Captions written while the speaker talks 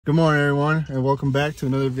Good morning everyone, and welcome back to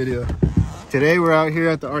another video. Today we're out here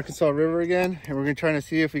at the Arkansas River again, and we're gonna try to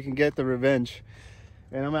see if we can get the revenge.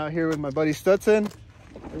 And I'm out here with my buddy Stutson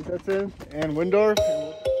and Windorf.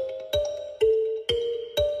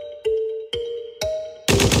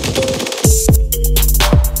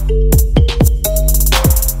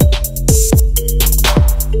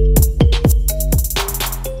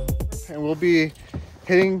 And we'll be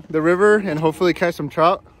hitting the river and hopefully catch some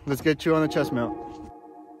trout. Let's get you on the chest mount.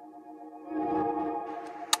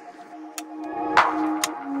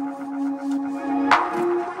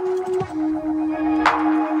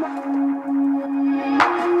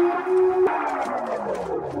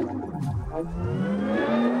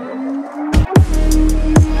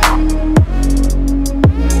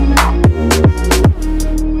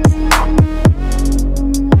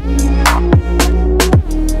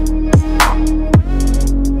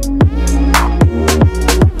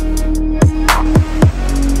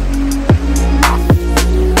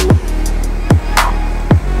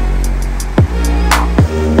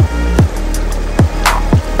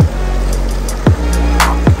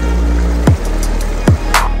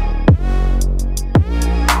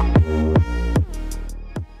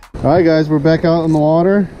 Alright guys, we're back out in the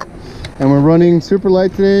water and we're running super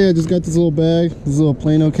light today. I just got this little bag, this little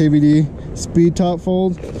Plano KVD speed top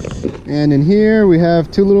fold, and in here we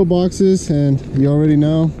have two little boxes, and you already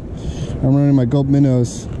know I'm running my Gulp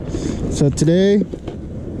minnows. So today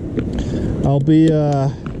I'll be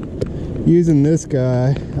using this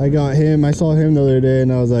guy. I saw him the other day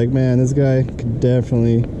and I was like, man, this guy could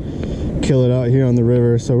definitely kill it out here on the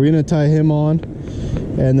river. So we're gonna tie him on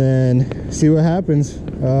and then see what happens.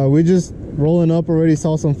 We just rolling up already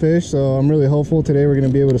saw some fish, so I'm really hopeful today we're gonna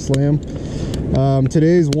be able to slam.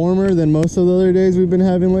 Today's warmer than most of the other days we've been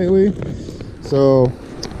having lately, so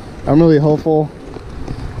I'm really hopeful.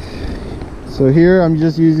 So here I'm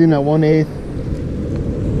just using a 1/8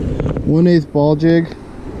 ball jig,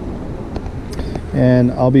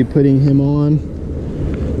 and I'll be putting him on,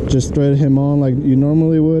 just thread him on like you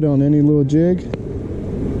normally would on any little jig.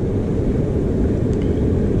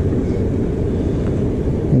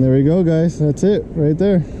 And there we go guys, that's it right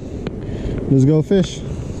there. Let's go fish.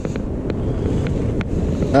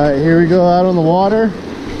 Alright, here we go out on the water.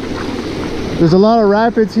 There's a lot of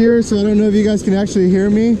rapids here, so I don't know if you guys can actually hear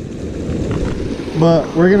me, but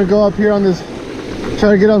we're gonna go up here on this,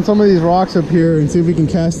 try to get on some of these rocks up here and see if we can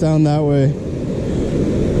cast down that way.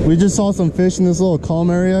 We just saw some fish in this little calm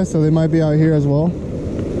area, so they might be out here as well.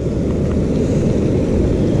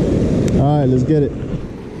 Alright, let's get it.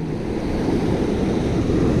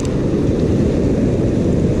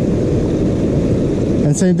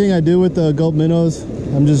 And same thing I do with the Gulp minnows,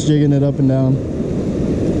 I'm just jigging it up and down.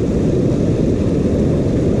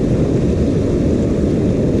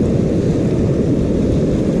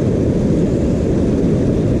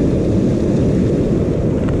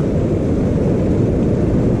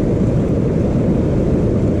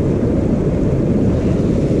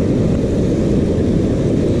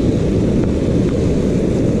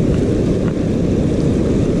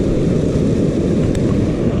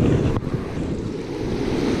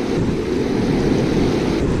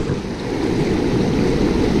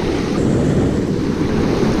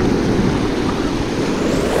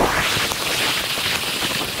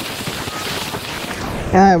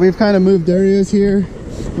 Alright, we've kind of moved areas here.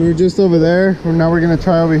 We were just over there, now we're gonna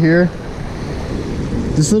try over here.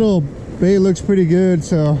 This little bait looks pretty good,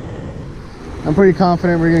 so I'm pretty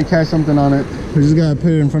confident we're gonna catch something on it. We just gotta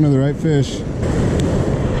put it in front of the right fish.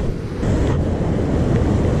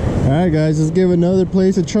 Alright guys, let's give another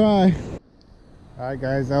place a try. Alright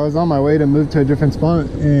guys, I was on my way to move to a different spot,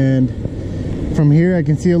 and from here I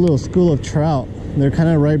can see a little school of trout. They're kind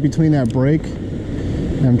of right between that break.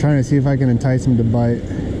 I'm trying to see if I can entice them to bite.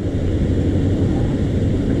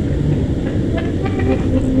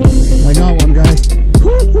 I got one, guys.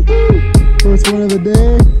 First one of the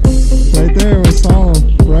day. Right there, we saw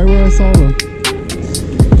them. Right where I saw them.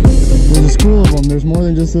 There's a school of them. There's more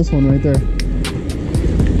than just this one right there.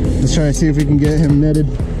 Let's try to see if we can get him netted.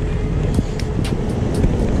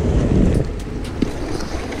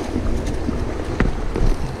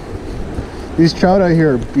 These trout out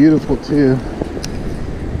here are beautiful too.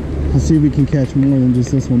 Let's see if we can catch more than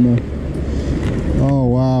just this one though. Oh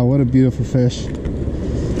wow, what a beautiful fish.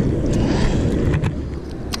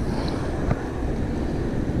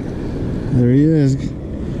 There he is.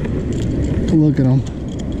 Look at him.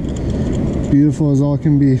 Beautiful as all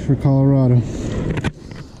can be for Colorado.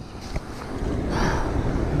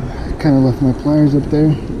 Kind of left my pliers up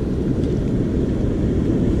there.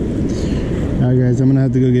 Alright guys, I'm gonna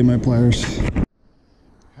have to go get my pliers.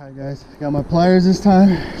 Hi Alright guys, got my pliers this time.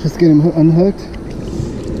 Let's get him unhooked.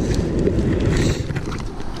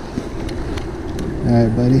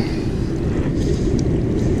 Alright buddy.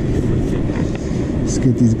 Let's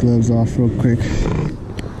get these gloves off real quick.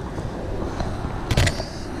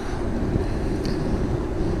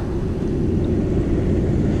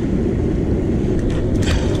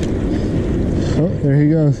 Oh, there he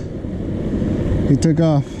goes. He took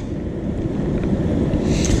off.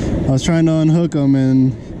 I was trying to unhook him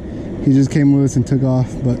and he just came loose and took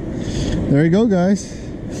off. But there you go guys.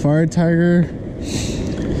 Firetiger,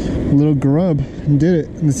 little grub, and did it.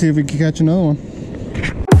 Let's see if we can catch another one.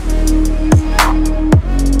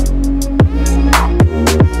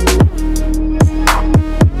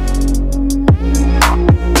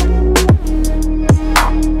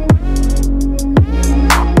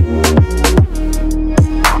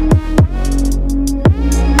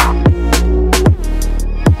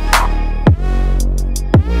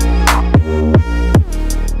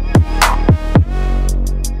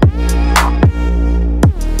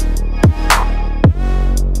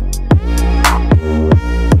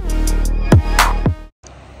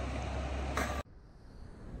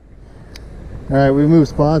 All right, we moved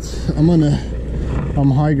spots. I'm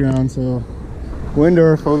high ground, so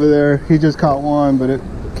Windorf over there, he just caught one, but it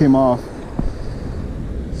came off.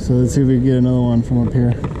 So let's see if we can get another one from up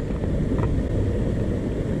here.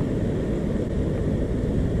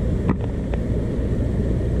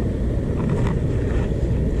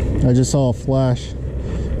 I just saw a flash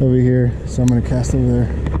over here, so I'm gonna cast over there.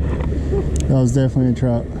 That was definitely a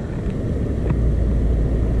trout.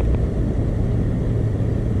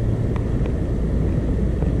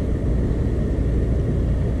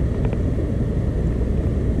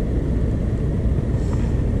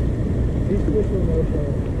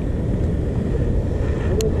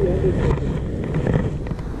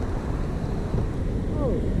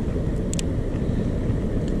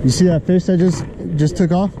 You see that fish that just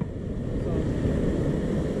took off?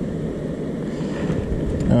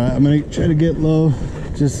 Alright, I'm gonna try to get low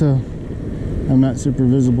just so I'm not super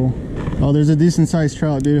visible. Oh, there's a decent sized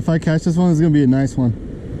trout, dude. If I catch this one, it's gonna be a nice one.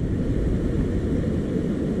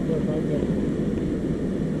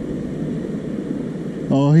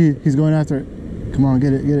 Oh, he's going after it. Come on,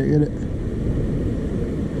 get it, get it, get it.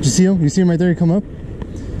 Did you see him? You see him right there? He come up?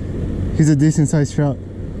 He's a decent sized trout.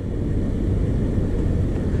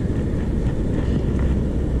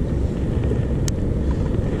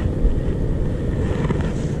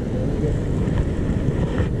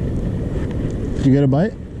 Did you get a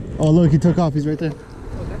bite? Oh look, he took off. He's right there.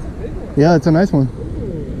 Oh, that's a big one. Yeah, it's a nice one. He's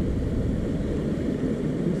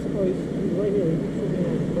right here.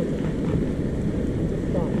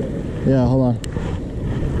 Yeah, hold on.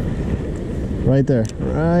 Right there.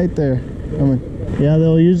 Right there. Yeah,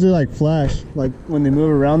 they'll usually like flash. Like when they move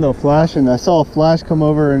around, they'll flash. And I saw a flash come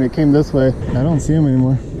over and it came this way. I don't see him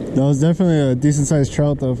anymore. That was definitely a decent sized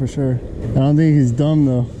trout though, for sure. I don't think he's dumb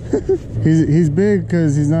though. he's big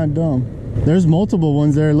because he's not dumb. There's multiple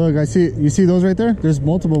ones there. Look, you see those right there? There's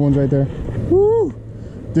multiple ones right there. Woo!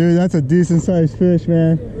 Dude, that's a decent sized fish,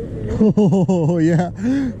 man. Oh yeah,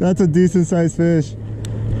 that's a decent sized fish.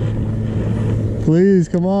 Please,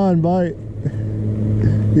 come on, bite.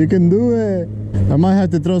 You can do it. I might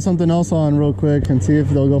have to throw something else on real quick and see if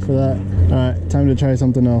they'll go for that. All right, time to try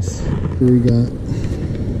something else. What do we got?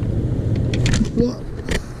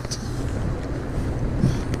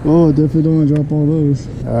 Oh, definitely don't want to drop all those.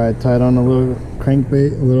 All right, tied on a little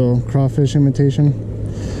crankbait, a little crawfish imitation.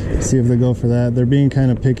 See if they go for that. They're being kind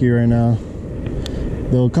of picky right now.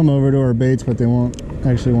 They'll come over to our baits, but they won't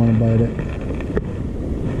actually want to bite it.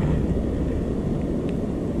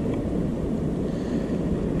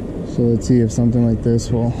 So let's see if something like this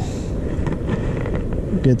will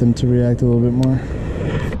get them to react a little bit more.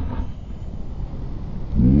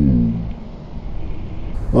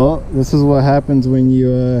 Well, this is what happens when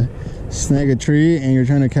you snag a tree and you're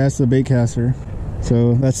trying to cast a bait caster.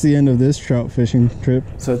 So that's the end of this trout fishing trip.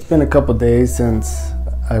 So it's been a couple days since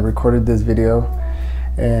I recorded this video,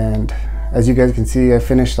 and as you guys can see, I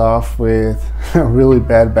finished off with a really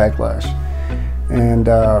bad backlash. And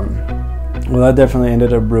well, that definitely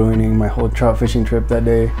ended up ruining my whole trout fishing trip that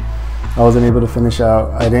day. I wasn't able to finish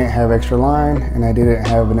out. I didn't have extra line and I didn't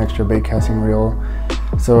have an extra bait casting reel.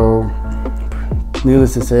 So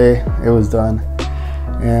needless to say, it was done.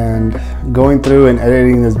 And going through and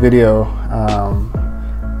editing this video,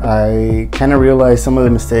 I kind of realized some of the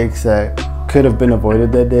mistakes that could have been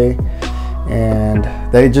avoided that day. And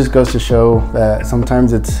that it just goes to show that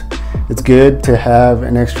sometimes it's good to have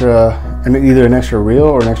an extra, either an extra reel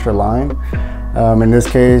or an extra line, In this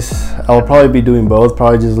case, I'll probably be doing both,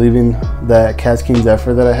 probably just leaving that Catch King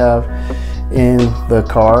Zephyr that I have in the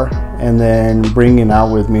car and then bringing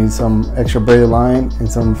out with me some extra braided line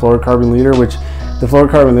and some fluorocarbon leader, which the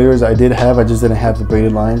fluorocarbon leaders I did have, I just didn't have the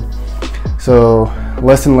braided line. So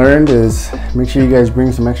lesson learned is make sure you guys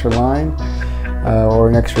bring some extra line or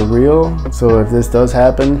an extra reel, so if this does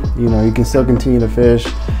happen, you know, you can still continue to fish.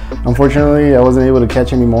 Unfortunately, I wasn't able to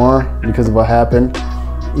catch any more because of what happened,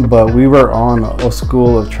 but we were on a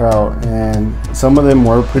school of trout and some of them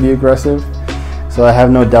were pretty aggressive, so I have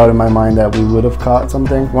no doubt in my mind that we would have caught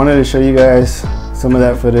something. Wanted to show you guys some of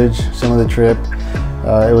that footage, some of the trip.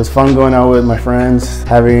 It was fun going out with my friends,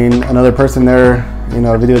 having another person there, you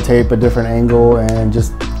know, videotape a different angle, and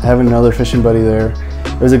just having another fishing buddy there.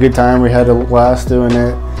 It was a good time. We had a blast doing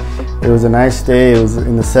it. It was a nice day. It was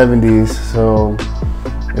in the 70s, so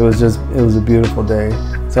it was a beautiful day.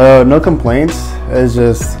 So no complaints. It's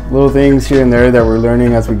just little things here and there that we're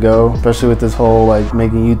learning as we go, especially with this whole like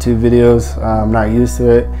making YouTube videos. I'm not used to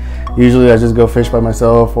it. Usually I just go fish by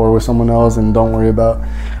myself or with someone else and don't worry about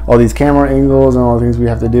all these camera angles and all the things we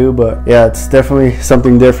have to do. But yeah, it's definitely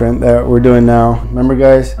something different that we're doing now. Remember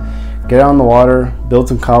guys, get out on the water, build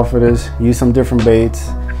some confidence, use some different baits.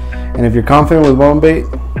 And if you're confident with one bait,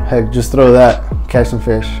 heck, just throw that, catch some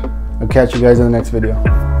fish. I'll catch you guys in the next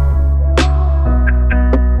video.